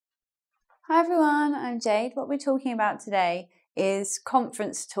Hi everyone, I'm Jade. What we're talking about today is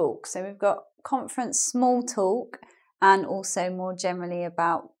conference talk. So we've got conference small talk and also more generally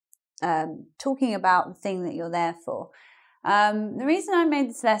about talking about the thing that you're there for. The reason I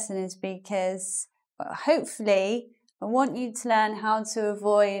made this lesson is because hopefully I want you to learn how to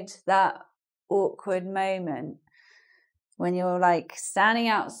avoid that awkward moment when you're like standing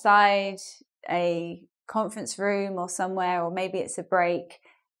outside a conference room or somewhere, or maybe it's a break.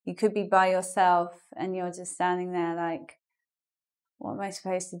 You could be by yourself and you're just standing there like, what am I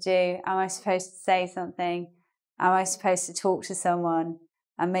supposed to do? Am I supposed to say something? Am I supposed to talk to someone?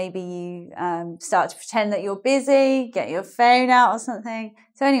 And maybe you start to pretend that you're busy, get your phone out or something.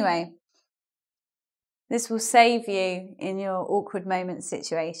 So anyway, this will save you in your awkward moment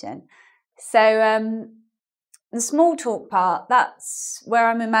situation. So the small talk part, that's where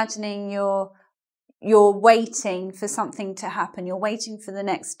I'm imagining you're waiting for something to happen. You're waiting for the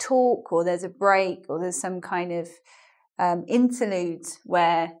next talk, or there's a break, or there's some kind of interlude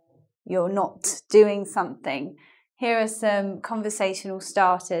where you're not doing something. Here are some conversational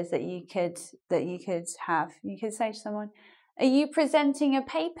starters that you could have. You could say to someone, "Are you presenting a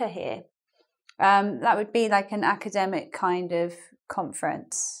paper here?" That would be like an academic kind of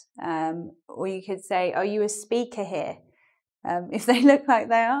conference. Or you could say, "Are you a speaker here?" If they look like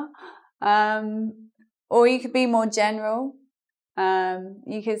they are. Or you could be more general.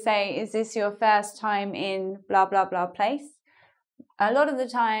 You could say, "Is this your first time in blah, blah, blah place?" A lot of the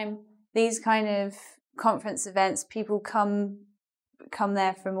time, these kind of conference events, people come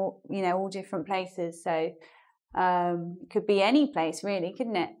there from all different places. So it could be any place really,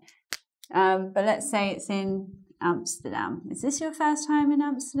 couldn't it? But let's say it's in Amsterdam. Is this your first time in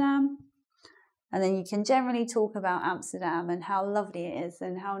Amsterdam? And then you can generally talk about Amsterdam and how lovely it is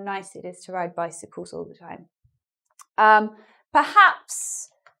and how nice it is to ride bicycles all the time. Perhaps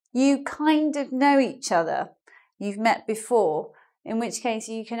you kind of know each other. You've met before, in which case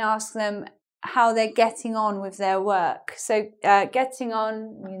you can ask them how they're getting on with their work. So getting on,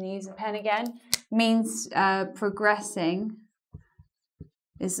 I'm going to use a pen again, means progressing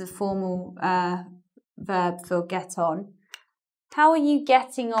is the formal verb for get on. How are you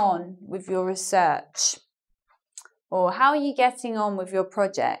getting on with your research? Or how are you getting on with your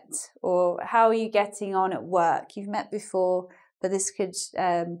project? Or how are you getting on at work? You've met before, but this could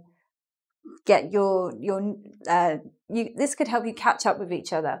this could help you catch up with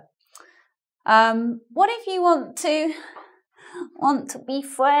each other. What if you want to be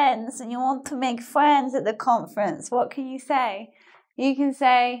friends and you want to make friends at the conference? What can you say? You can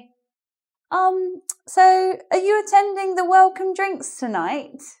say, so are you attending the welcome drinks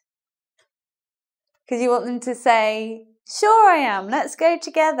tonight? Because you want them to say, "Sure I am, let's go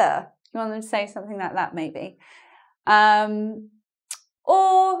together." You want them to say something like that maybe.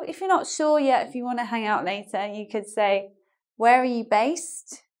 Or if you're not sure yet, if you want to hang out later, you could say, "Where are you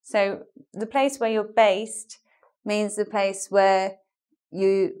based?" So the place where you're based means the place where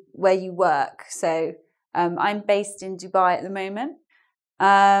you work. So I'm based in Dubai at the moment.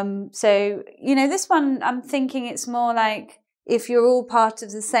 So, this one, I'm thinking it's more like if you're all part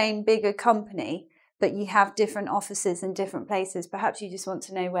of the same bigger company, but you have different offices in different places, perhaps you just want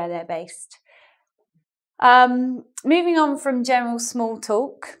to know where they're based. Moving on from general small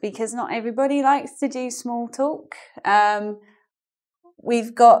talk, because not everybody likes to do small talk.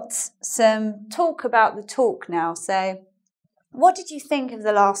 We've got some talk about the talk now. So what did you think of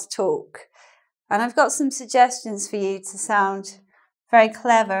the last talk? And I've got some suggestions for you to sound very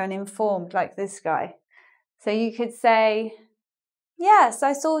clever and informed like this guy. So you could say, "Yes,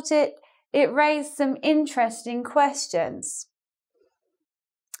 I thought it raised some interesting questions."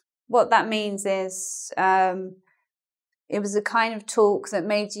 What that means is it was a kind of talk that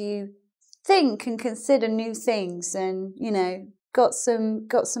made you think and consider new things, and got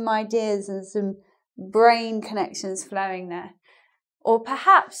some ideas and some brain connections flowing there. Or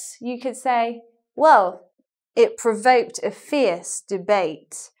perhaps you could say, "Well, it provoked a fierce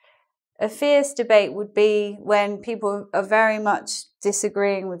debate." A fierce debate would be when people are very much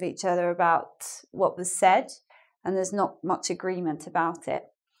disagreeing with each other about what was said and there's not much agreement about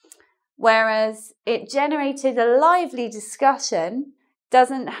it. Whereas it generated a lively discussion,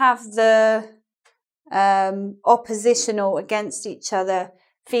 doesn't have the oppositional against each other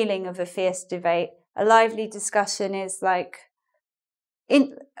feeling of a fierce debate. A lively discussion is like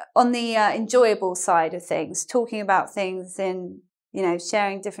on the enjoyable side of things, talking about things in,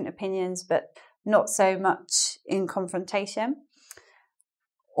 sharing different opinions, but not so much in confrontation.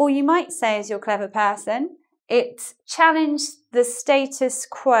 Or you might say, as your clever person, it challenged the status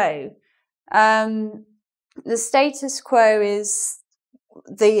quo. The status quo is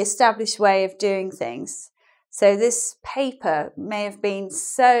the established way of doing things. So this paper may have been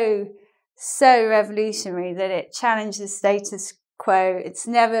so revolutionary that it challenged the status quo. It's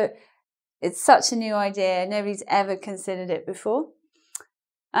such a new idea. Nobody's ever considered it before.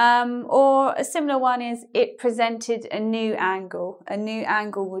 Or a similar one is it presented a new angle. A new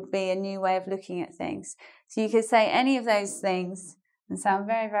angle would be a new way of looking at things. So you could say any of those things and sound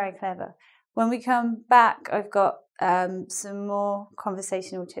very, very clever. When we come back, I've got some more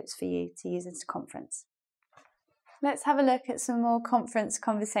conversational tips for you to use at a conference. Let's have a look at some more conference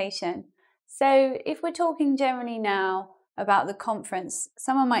conversation. So if we're talking generally now about the conference,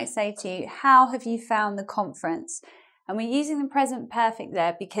 someone might say to you, how have you found the conference? And we're using the present perfect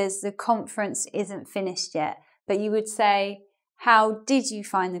there because the conference isn't finished yet. But you would say, how did you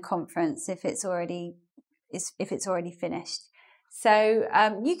find the conference if it's already finished? So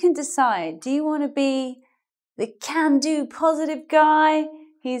you can decide, do you want to be the can-do positive guy?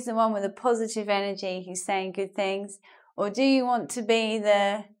 He's the one with a positive energy who's saying good things. Or do you want to be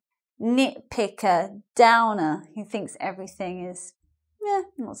the nitpicker, downer, who thinks everything is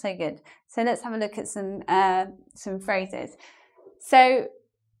not so good? So let's have a look at some phrases. So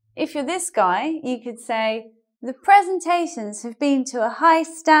if you're this guy, you could say, the presentations have been to a high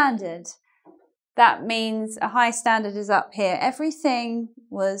standard. That means a high standard is up here. Everything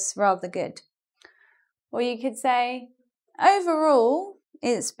was rather good. Or you could say, overall,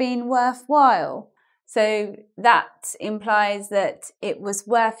 it's been worthwhile. So that implies that it was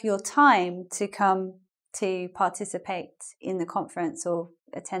worth your time to come to participate in the conference or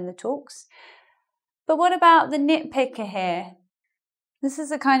attend the talks. But what about the nitpicker here? This is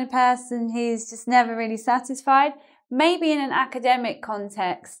the kind of person who's just never really satisfied. Maybe in an academic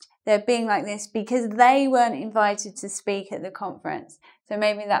context, they're being like this because they weren't invited to speak at the conference. So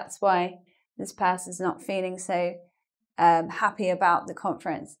maybe that's why this person's not feeling so happy about the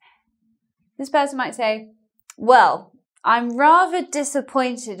conference. This person might say, well, I'm rather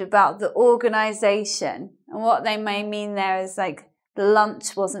disappointed about the organization. And what they may mean there is like the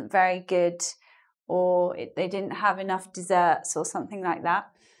lunch wasn't very good, or they didn't have enough desserts or something like that.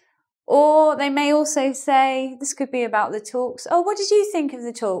 Or they may also say, this could be about the talks. Oh, what did you think of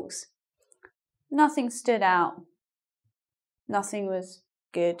the talks? Nothing stood out. Nothing was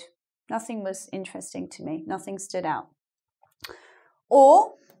good. Nothing was interesting to me. Nothing stood out.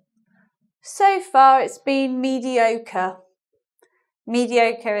 Or, so far it's been mediocre.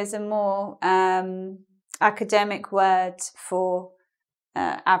 Mediocre is a more academic word for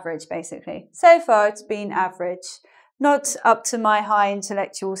average, basically. So far it's been average. Not up to my high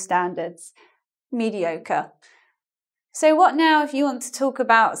intellectual standards. Mediocre. So what now if you want to talk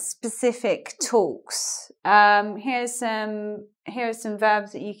about specific talks? Here are some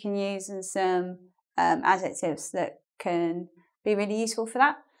verbs that you can use and some adjectives that can be really useful for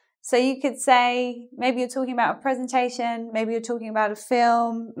that. So you could say, maybe you're talking about a presentation, maybe you're talking about a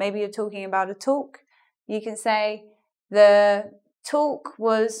film, maybe you're talking about a talk. You can say, the talk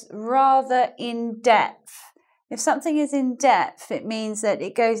was rather in depth. If something is in depth, it means that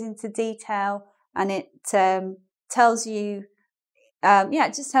it goes into detail and it tells you,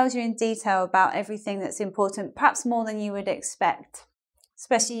 it just tells you in detail about everything that's important, perhaps more than you would expect,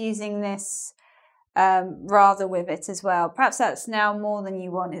 especially using this rather with it as well. Perhaps that's now more than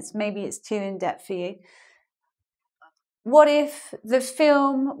you want. Maybe it's too in-depth for you. What if the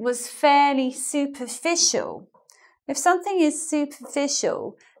film was fairly superficial? If something is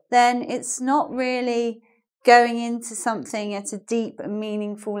superficial, then it's not really going into something at a deep and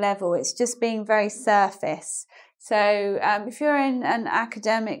meaningful level. It's just being very surface. So if you're in an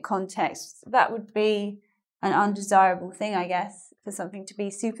academic context, that would be an undesirable thing, I guess, for something to be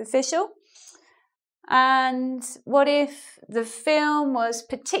superficial. And what if the film was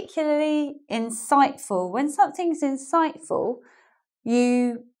particularly insightful? When something's insightful,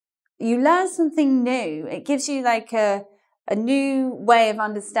 you learn something new. It gives you like a new way of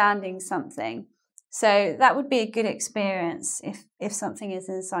understanding something. So that would be a good experience if something is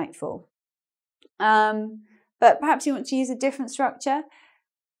insightful. But perhaps you want to use a different structure.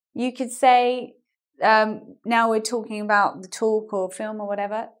 You could say, now we're talking about the talk or film or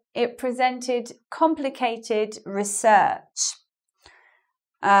whatever, it presented complicated research.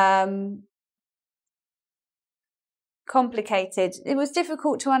 Complicated. It was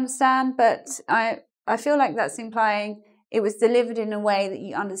difficult to understand, but I feel like that's implying it was delivered in a way that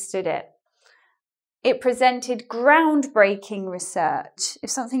you understood it. It presented groundbreaking research. If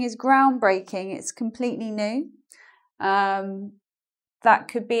something is groundbreaking, it's completely new. That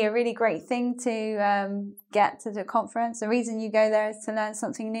could be a really great thing to get to the conference. The reason you go there is to learn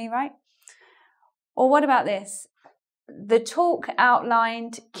something new, right? Or what about this? the talk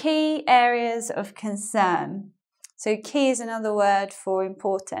outlined key areas of concern. So key is another word for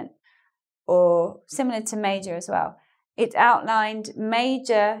important, or similar to major as well. It outlined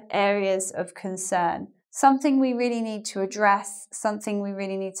major areas of concern, something we really need to address, something we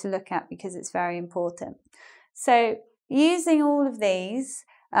really need to look at because it's very important. So using all of these,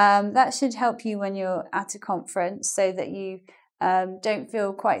 that should help you when you're at a conference so that you don't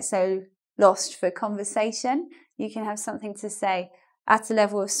feel quite so lost for conversation. You can have something to say at a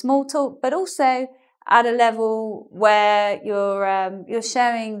level of small talk, but also at a level where you're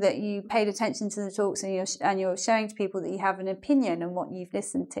showing that you paid attention to the talks and you're showing to people that you have an opinion on what you've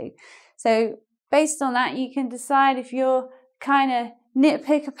listened to. So based on that, you can decide if you're kind of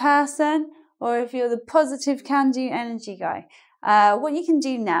nitpicker person or if you're the positive can-do energy guy. What you can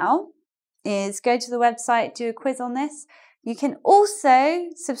do now is go to the website, do a quiz on this. You can also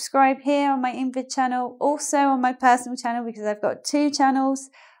subscribe here on my engVid channel, also on my personal channel, because I've got 2 channels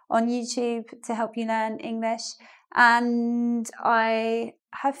on YouTube to help you learn English. And I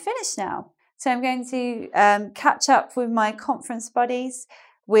have finished now. So I'm going to catch up with my conference buddies.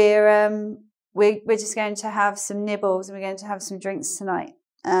 We're just going to have some nibbles and we're going to have some drinks tonight.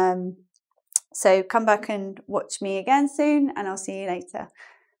 So come back and watch me again soon, and I'll see you later.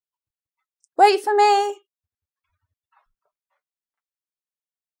 Wait for me!